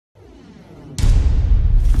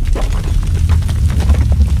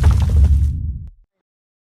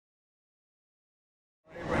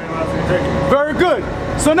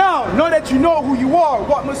that you know who you are,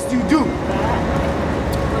 what must you do?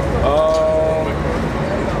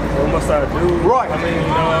 What must I do? Right. I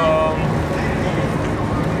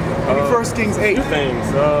mean, 1 Kings 8. Two things.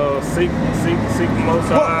 Seek the Most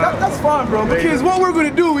High. Well, that's fine, bro, because what we're going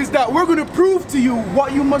to do is that we're going to prove to you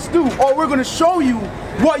what you must do, or we're going to show you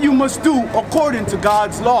what you must do according to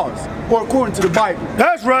God's laws, or according to the Bible.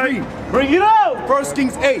 That's right. Bring it out. 1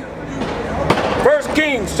 Kings 8. 1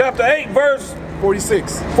 Kings chapter 8, verse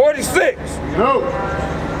 46. 46. No.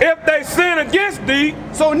 If they sin against thee.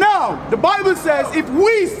 So now, the Bible says if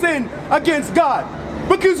we sin against God,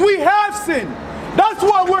 because we have sinned. That's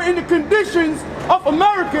why we're in the conditions of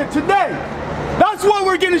America today. That's why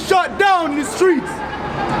we're getting shot down in the streets.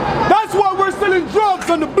 That's why we're selling drugs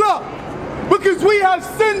on the block. Because we have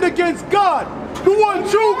sinned against God, the one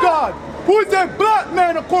true God, who is a black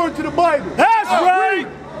man according to the Bible. That's right.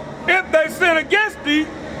 If they sin against thee,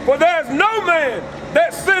 for there is no man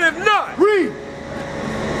that sinneth not. Read.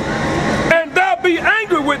 And thou be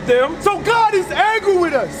angry with them. So God is angry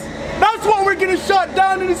with us. That's why we're getting shot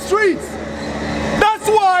down in the streets. That's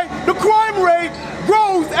why the crime rate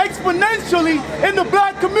grows exponentially in the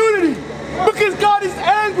black community. Because God is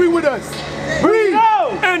angry with us. Read.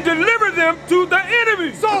 And deliver them to the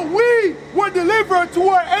enemies. So we were delivered to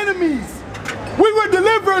our enemies. We were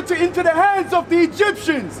delivered into the hands of the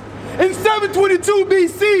Egyptians. In 722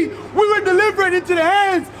 BC, we were delivered into the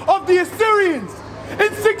hands of the Assyrians.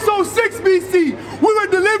 In 606 BC, we were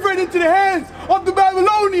delivered into the hands of the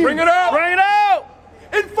Babylonians. Bring it out. Bring it out.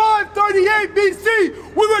 In 538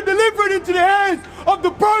 BC, we were delivered into the hands of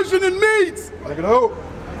the Persian and Medes. Bring it out.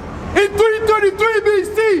 In 333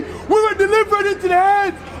 BC, we were delivered into the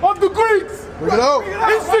hands of the Greeks. Bring it out.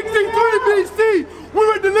 In 63 BC, we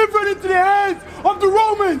were delivered into the hands of the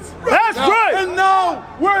Romans. That's right. And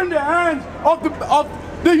now we're in the hands of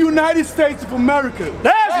the United States of America.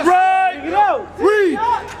 That's right. Read.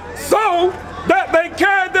 So that they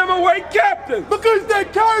carried them away captives. Because they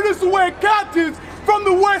carried us away captives from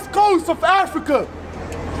the west coast of Africa.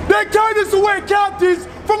 They carried us away captives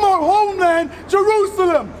from our homeland,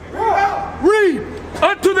 Jerusalem. Read.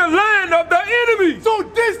 Unto the land of the enemy. So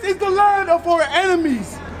this is the land of our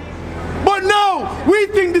enemies. But now we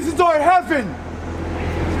think this is our heaven.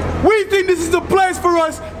 We think this is a place for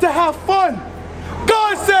us to have fun.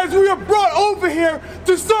 God says we are brought over here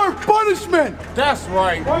to serve punishment. That's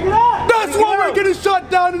right. That's why we're getting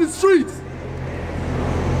shot down in the streets.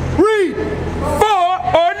 Read. Far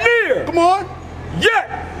or near. Come on. Yet,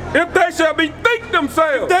 if they shall bethink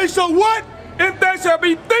themselves. They shall what? If they shall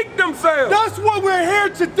bethink themselves. That's why we're here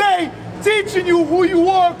today, teaching you who you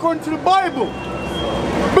are according to the Bible.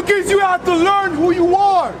 Because you have to learn who you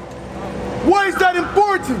are. Why is that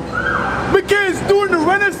important? Because during the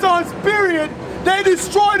Renaissance period, they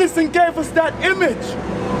destroyed us and gave us that image.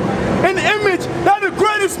 An image that the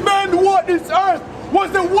greatest man to walk this earth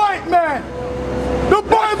was a white man. The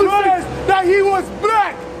Bible says that he was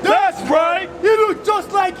black. That's right. He looked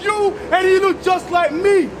just like you and he looked just like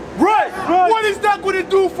me. Right. What is that going to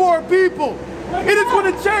do for our people? It is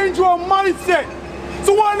going to change our mindset.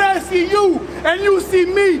 So when I see you and you see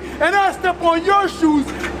me and I step on your shoes,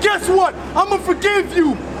 guess what? I'm going to forgive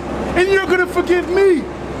you and you're going to forgive me.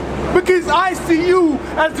 Because I see you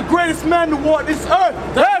as the greatest man to walk this earth.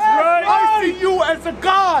 That's right. I see you as a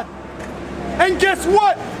God. And guess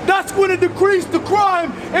what? That's going to decrease the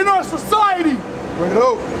crime in our society. Bring it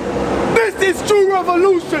out. This is true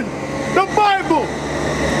revolution. The Bible.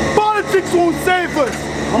 Politics won't save us.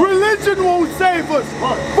 Religion won't save us.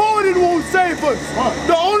 Voting won't save us.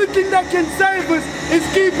 The only thing that can save us is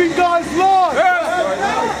keeping God's laws.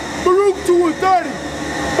 Baruch 2:30.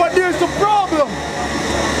 But there's a problem.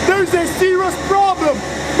 There's a serious problem.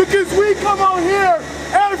 Because we come out here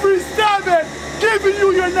every Sabbath giving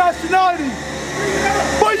you your nationality.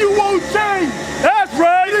 But you won't change. That's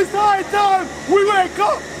right. It is high time we wake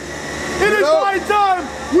up. It is high time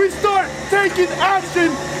we start taking action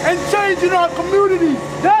and changing our communities.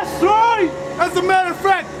 That's right. As a matter of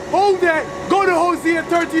fact, hold that. Go to Hosea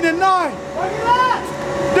 13:9.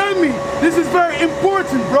 Tell me, this is very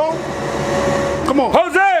important, bro. Come on.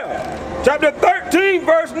 Hosea chapter 13,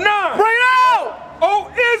 verse 9. Bring it out.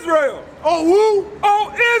 O Israel. Oh, who?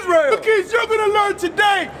 O Israel. Because you're going to learn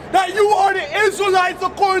today that you are the Israelites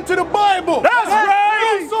according to the Bible. That's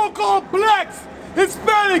right. You so-called blacks,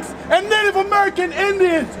 Hispanics, and Native American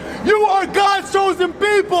Indians. You are God's chosen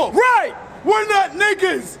people. Right. We're not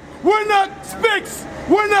niggas. We're not spicks.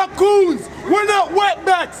 We're not coons. We're not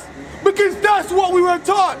wetbacks. Because that's what we were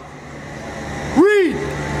taught. Read.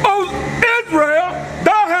 O Israel,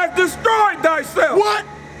 thou hast destroyed thyself. What?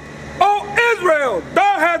 O Israel,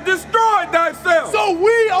 thou hast destroyed thyself. So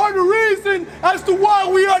we are the reason as to why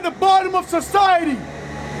we are at the bottom of society.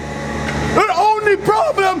 The only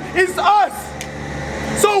problem is us.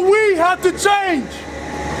 So we have to change.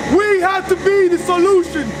 We have to be the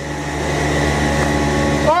solution.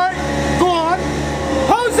 All right, go on.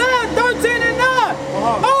 Hosea 13:9.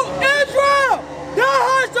 Oh Israel, thou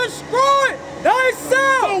hast destroyed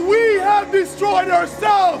thyself. So we have destroyed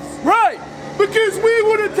ourselves. Right. Because we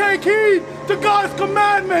wouldn't take heed to God's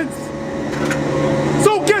commandments.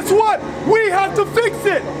 So guess what? We have to fix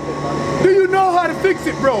it. Do you know how to fix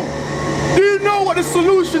it, bro? Do you know what the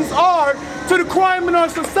solutions are to the crime in our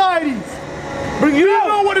societies? Do you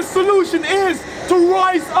know what the solution is to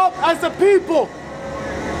rise up as a people?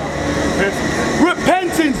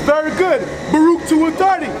 Repentance, very good. Baruch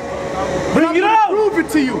 2:30. But I'm going to prove it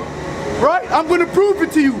to you. Right? I'm going to prove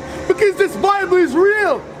it to you. Because this Bible is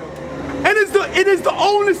real. And it is the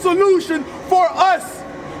only solution for us.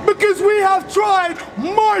 Because we have tried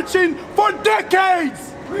marching for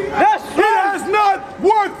decades. That's right. It has not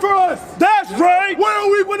worked for us. That's right. When are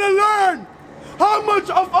we going to learn? How much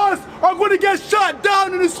of us are going to get shot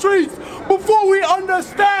down in the streets before we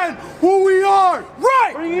understand who we are?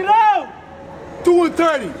 Right. Bring it out.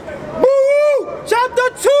 2:30. Woo! Chapter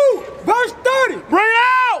 2, verse 30. Bring it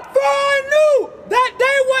out. For I knew that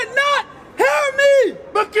they would not hear me.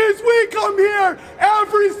 Because we come here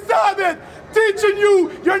every Sabbath teaching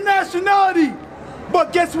you your nationality.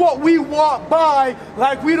 But guess what? We walk by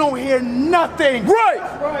like we don't hear nothing. Right.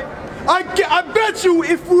 I bet you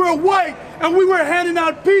if we were white and we were handing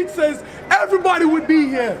out pizzas, everybody would be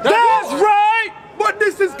here. That's right. But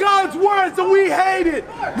this is God's words and we hate it.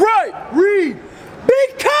 Right. Read.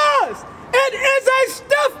 Because it is a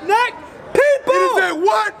stiff-necked people. It is a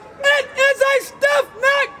what? It is a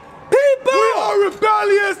stiff-necked people. We are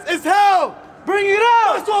rebellious as hell. Bring it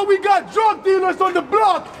out. That's why we got drug dealers on the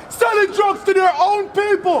block selling drugs to their own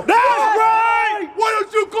people. That's right. Why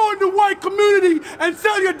don't you go in the white community and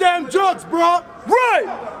sell your damn drugs, bro? Right.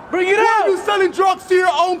 Bring it Why out. are you selling drugs to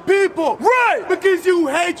your own people? Right. Because you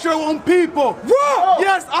hate your own people. Right.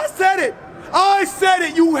 Yes, I said it. I said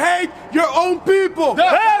it. You hate your own people.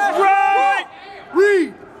 That's right.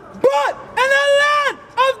 Read. But in the land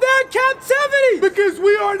of their captivity. Because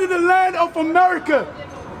we are in the land of America.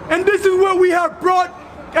 And this is where we have brought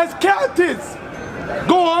as captives.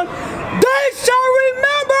 Go on. They shall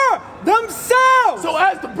remember themselves. So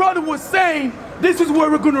as the brother was saying, this is where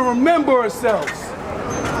we're going to remember ourselves.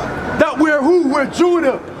 That we're who? We're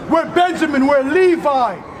Judah. We're Benjamin. We're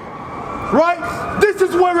Levi. Right? This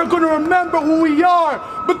is where we're going to remember who we are.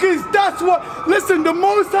 Because that's what, listen, the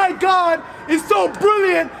Most High God is so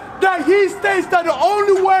brilliant that he states that the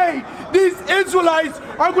only way these Israelites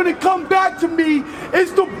are going to come back to me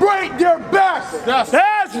is to break their backs. That's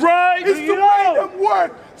right. It's to make them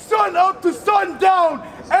work sun up to sundown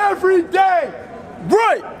every day.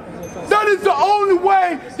 Right. That is the only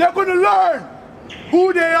way they're going to learn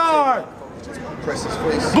who they are.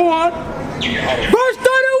 Go on. Verse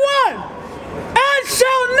 31. And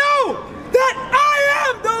shall know that I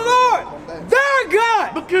am the Lord, their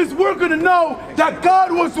God. Because we're going to know that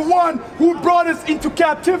God was the one who brought us into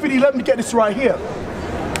captivity. Let me get this right here.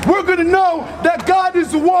 We're going to know that God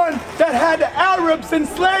is the one that had the Arabs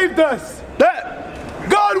enslaved us. That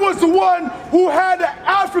God was the one who had the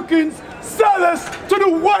Africans sell us to the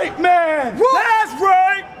white man. That's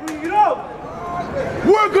right.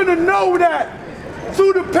 We're going to know that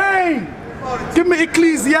through the pain. Give me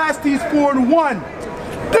Ecclesiastes 4:1.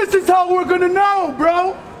 This is how we're going to know,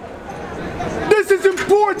 bro. This is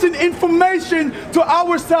important information to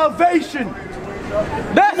our salvation.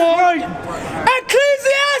 That's right.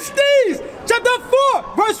 Ecclesiastes chapter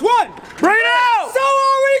 4, verse 1. Bring it out. So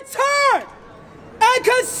I return and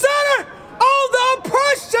consider all the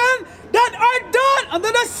oppression that are done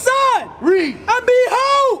under the sun. Read. And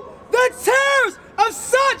behold, the tears of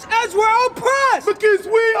such as were oppressed. Because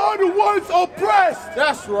we are the ones oppressed.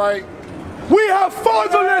 That's right. We have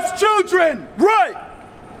fatherless children. Right.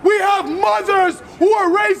 We have mothers who are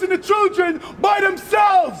raising the children by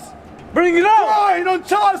themselves. Bring it out. Crying on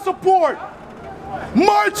child support.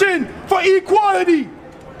 Marching for equality.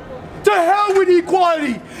 To hell with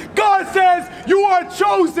equality. God says you are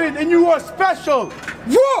chosen and you are special.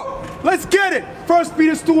 Whoa. Let's get it. 1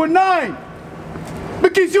 Peter 2:9.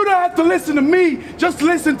 Because you don't have to listen to me. Just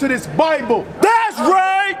listen to this Bible. That's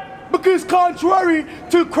right. Because contrary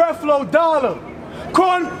to Creflo Dollar,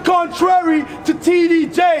 contrary to T.D.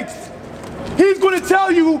 Jakes, he's going to tell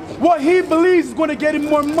you what he believes is going to get him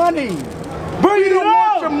more money. We don't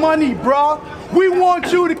want your money, bro. We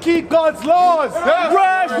want you to keep God's laws. That's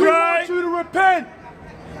right. We want you to repent.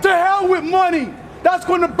 To hell with money. That's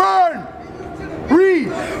going to burn. Read.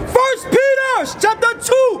 1 Peter chapter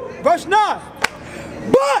 2, verse 9.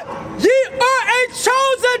 But ye are a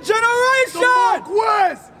chosen generation. So Mark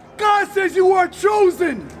West, God says you are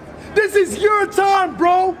chosen. This is your time,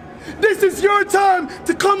 bro. This is your time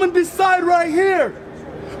to come and decide right here.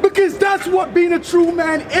 Because that's what being a true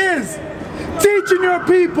man is. Teaching your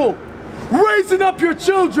people, raising up your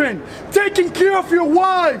children, taking care of your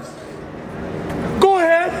wives. Go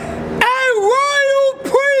ahead. A royal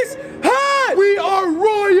priesthood. We are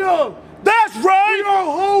royal. That's right. We are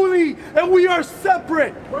holy and we are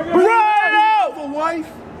separate. Right You out. have a wife?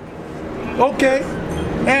 Okay.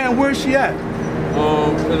 And where's she at?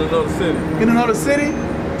 In another city. In another city?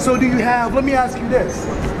 So do you have, let me ask you this.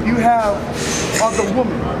 You have other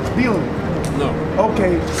women dealing? No.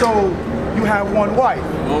 Okay, so you have one wife.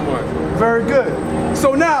 One wife. Very good.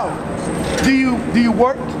 So now, do you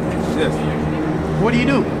work? Yes. What do you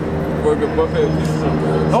do? Work at buffet pizza.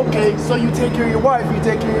 Okay, so you take care of your wife, you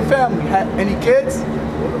take care of your family. Any kids?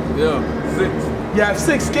 Yeah, 6. You have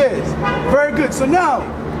 6 kids. Very good. So now,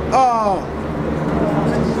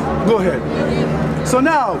 go ahead. So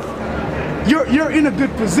now, you're in a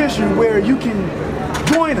good position where you can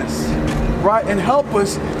join us, right, and help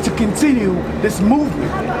us to continue this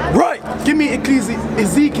movement. Right. Give me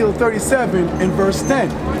Ezekiel 37 and verse 10.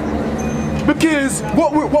 Because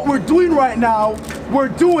what we're doing right now, we're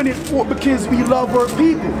doing it because we love our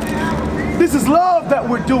people. This is love that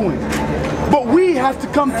we're doing. But we have to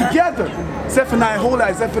come together. Zephaniah, hold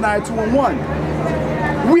that, Zephaniah 2 and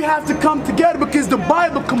 1. We have to come together because the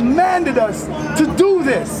Bible commanded us to do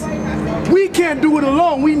this. We can't do it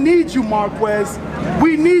alone. We need you, Marquez.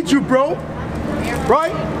 We need you, bro.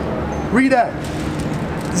 Right? Read that.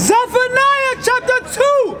 Zephaniah chapter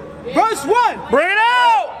 2, verse 1. Bring it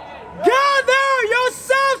out! Gather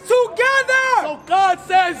yourselves together. So God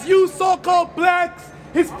says, you so-called blacks,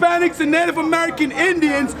 Hispanics, and Native American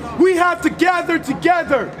Indians, we have to gather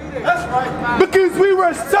together. That's right. Because we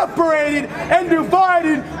were separated and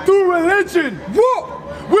divided through religion.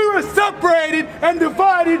 We were separated and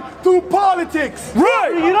divided through politics.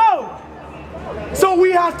 Right. You know. So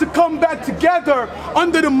we have to come back together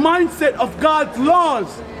under the mindset of God's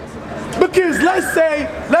laws. Because let's say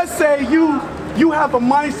you have a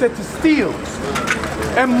mindset to steal.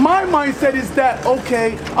 And my mindset is that,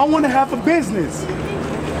 okay, I want to have a business.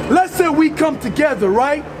 Let's say we come together,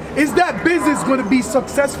 right? Is that business going to be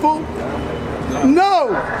successful? No,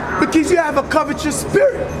 because you have a covetous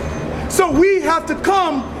spirit. So we have to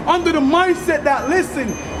come under the mindset that,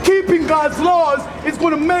 listen, keeping God's laws is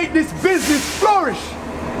going to make this business flourish.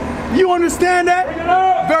 You understand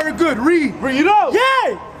that? Very good. Read. You know.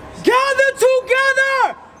 Yeah. Gather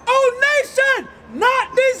together, O nation,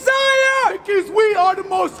 not desire. Because we are the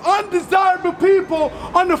most undesirable people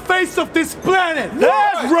on the face of this planet.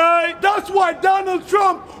 That's right. That's why Donald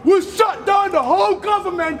Trump will shut down the whole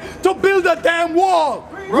government to build a damn wall.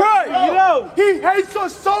 Right, you know. He hates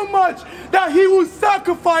us so much that he will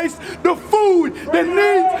sacrifice the food, the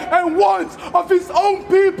needs and wants of his own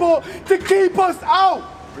people to keep us out.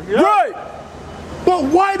 Right. But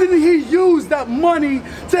why didn't he use that money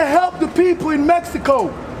to help the people in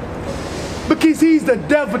Mexico? Because he's the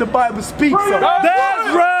devil the Bible speaks of.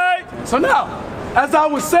 That's right. So now, as I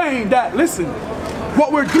was saying that, listen,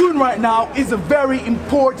 what we're doing right now is a very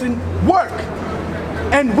important work.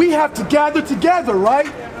 And we have to gather together,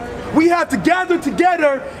 right? We have to gather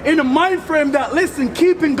together in a mind frame that, listen,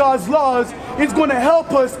 keeping God's laws is going to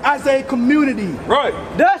help us as a community. Right.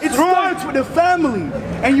 It starts with the family.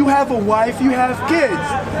 And you have a wife, you have kids.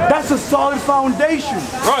 That's a solid foundation.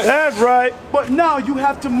 Right. That's right. But now you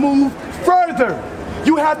have to move further.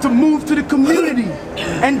 You have to move to the community.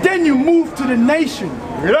 And then you move to the nation.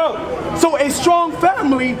 Yeah. So a strong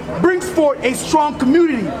family brings forth a strong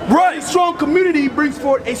community. Right. A strong community brings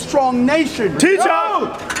forth a strong nation.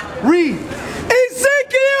 Teacher. Read.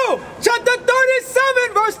 Ezekiel chapter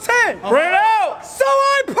 37 verse 10. Bring it out. So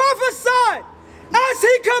I prophesied as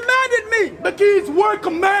he commanded me. The kids were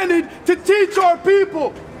commanded to teach our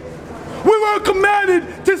people. We were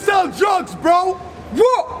commanded to sell drugs, bro.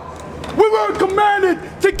 We were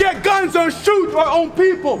commanded to get guns and shoot our own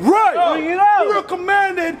people. Right. You know. We were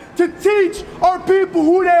commanded to teach our people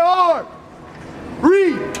who they are.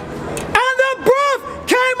 Read. And the breath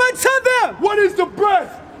came unto them. What is the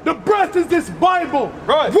breath? The breath is this Bible.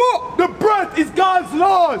 Right. The breath is God's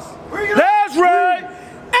laws. That's right.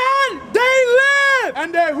 And they live.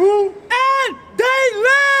 And they who? And they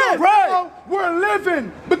live. So now we're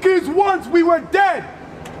living because once we were dead.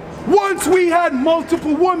 Once we had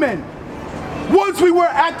multiple women. Once we were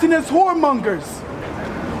acting as whoremongers.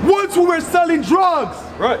 Once we were selling drugs.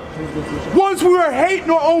 Right. Once we were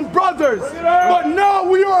hating our own brothers, but now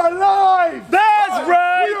we are alive. That's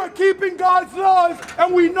right. We are keeping God's laws,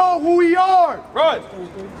 and we know who we are. Right.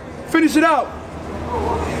 Finish it out.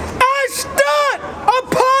 I stood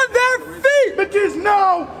upon their feet. Because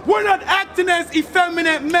now we're not acting as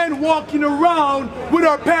effeminate men walking around with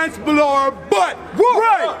our pants below our butt.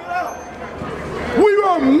 Right. We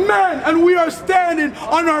are men, and we are standing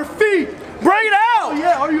on our feet. Bring it out. Oh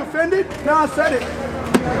yeah, are you offended? No, I said it.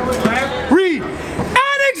 Read.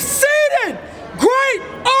 An exceeding great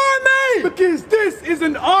army. Because this is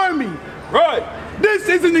an army. Right. This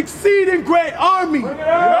is an exceeding great army.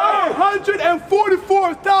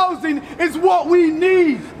 144,000 is what we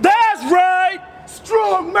need. That's right.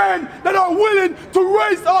 Strong men that are willing to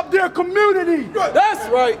raise up their community. That's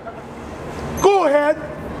right. Go ahead.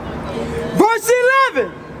 Verse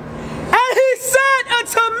 11. And he said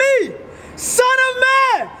unto me, Son of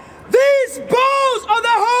man, these bones are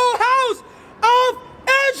the whole house of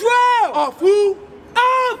Israel. Of who?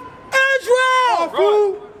 Of Israel. Of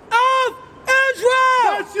who? Of Israel.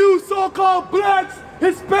 That's you so-called blacks,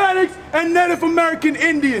 Hispanics, and Native American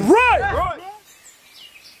Indians. Right. Right.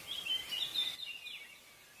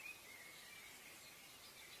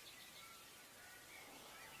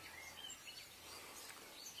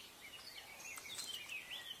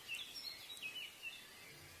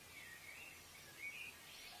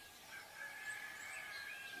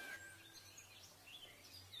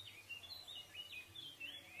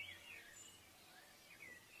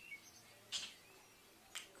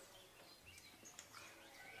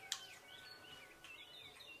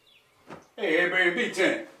 Hey, baby,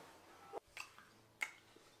 B10.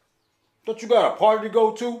 Don't you got a party to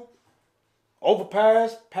go to?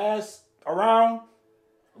 Overpass, pass around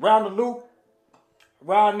the loop,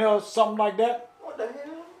 around there, something like that? What the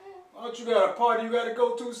hell? Don't you got a party you got to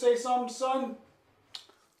go to? Say something, son.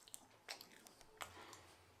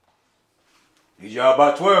 Need y'all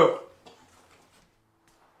by 12.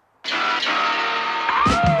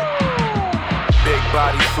 Big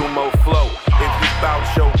body sumo flow. If you bout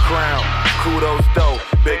your crown, kudos though.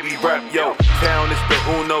 Baby rap yo, town is the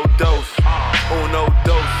uno dose. Uno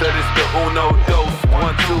dose, that is the uno dose.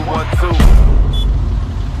 1 2 1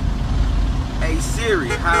 2. Hey Siri,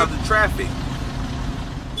 how's the traffic?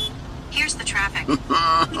 Here's the traffic.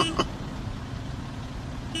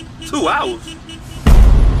 2 hours.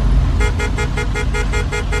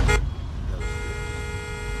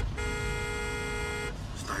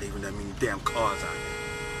 It's not even that many damn cars out here.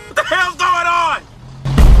 What the hell's going on?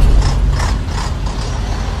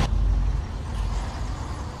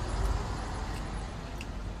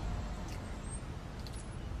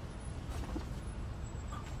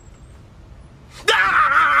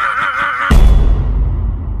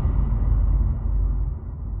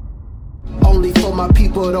 Only for my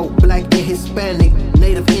people though, black and Hispanic,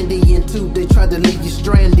 Native Indian too, they try to leave you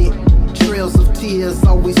stranded. Trails of tears,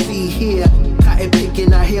 all we see here. Cotton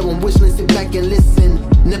picking out here on Wishland, sit back and listen.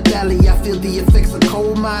 Nepali, I feel the effects of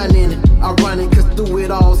coal mining. Ironic, cause through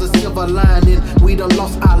it all's a silver lining. We done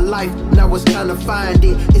lost our life, now it's time to find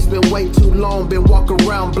it. It's been way too long, been walking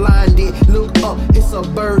around blinded. Look up, it's a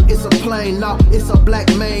bird, it's a plane. Now it's a black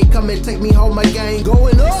man, come and take me home again.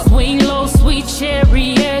 Going up. Swing low, sweet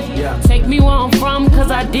chariot. Take me where I'm from,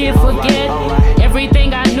 cause I did forget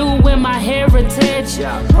everything I knew in my heritage.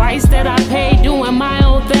 Price that I paid doing my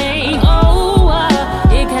own thing. Oh,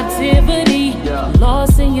 in captivity,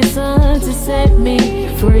 lost in your son to set me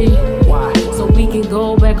free. So we can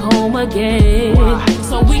go back home again.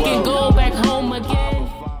 So we can go back home again.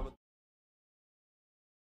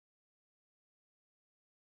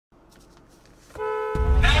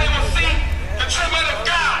 Now they will see the true men of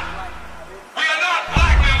God. We are not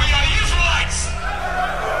black men, we are the Israelites.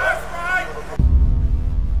 That's right.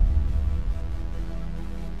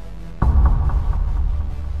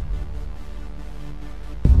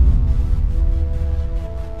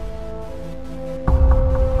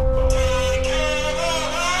 Take care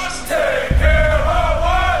of us. Take care of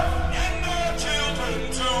us. And our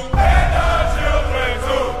children too. And our children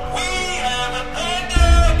too. We have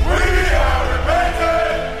repented. We have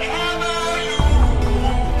repented. How are you?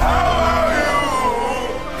 How are you?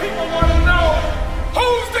 People want to know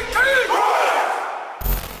who's the king.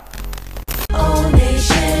 Oh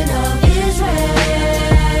nation of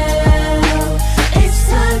Israel, it's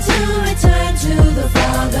time to return to the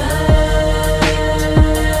Father.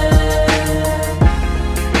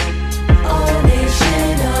 Oh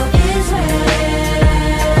nation of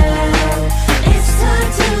Israel, it's time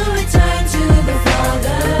to return to the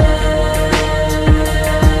Father.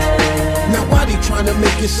 Now why they trying to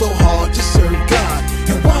make it so hard to serve God?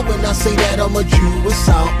 And why when I say that I'm a Jew, it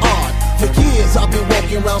sound odd. For years I've been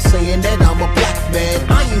walking around saying that I'm a black man.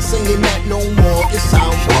 I ain't saying that no more, it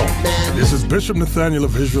sound wrong, man. This is Bishop Nathaniel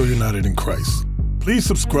of Israel United in Christ. Please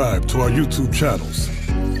subscribe to our YouTube channels.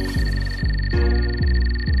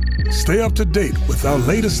 Stay up to date with our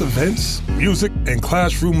latest events, music, and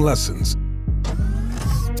classroom lessons.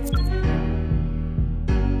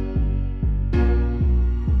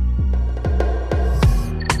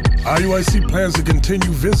 IUIC plans to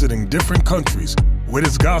continue visiting different countries where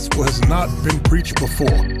this gospel has not been preached before.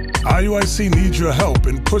 IUIC needs your help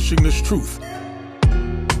in pushing this truth.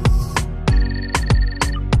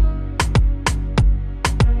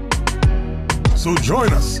 So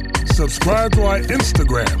join us. Subscribe to our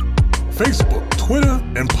Instagram, Facebook, Twitter,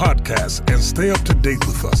 and podcasts, and stay up to date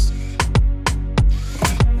with us.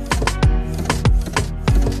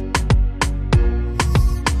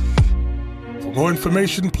 For more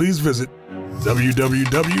information, please visit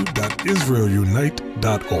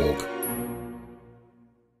www.israelunite.org.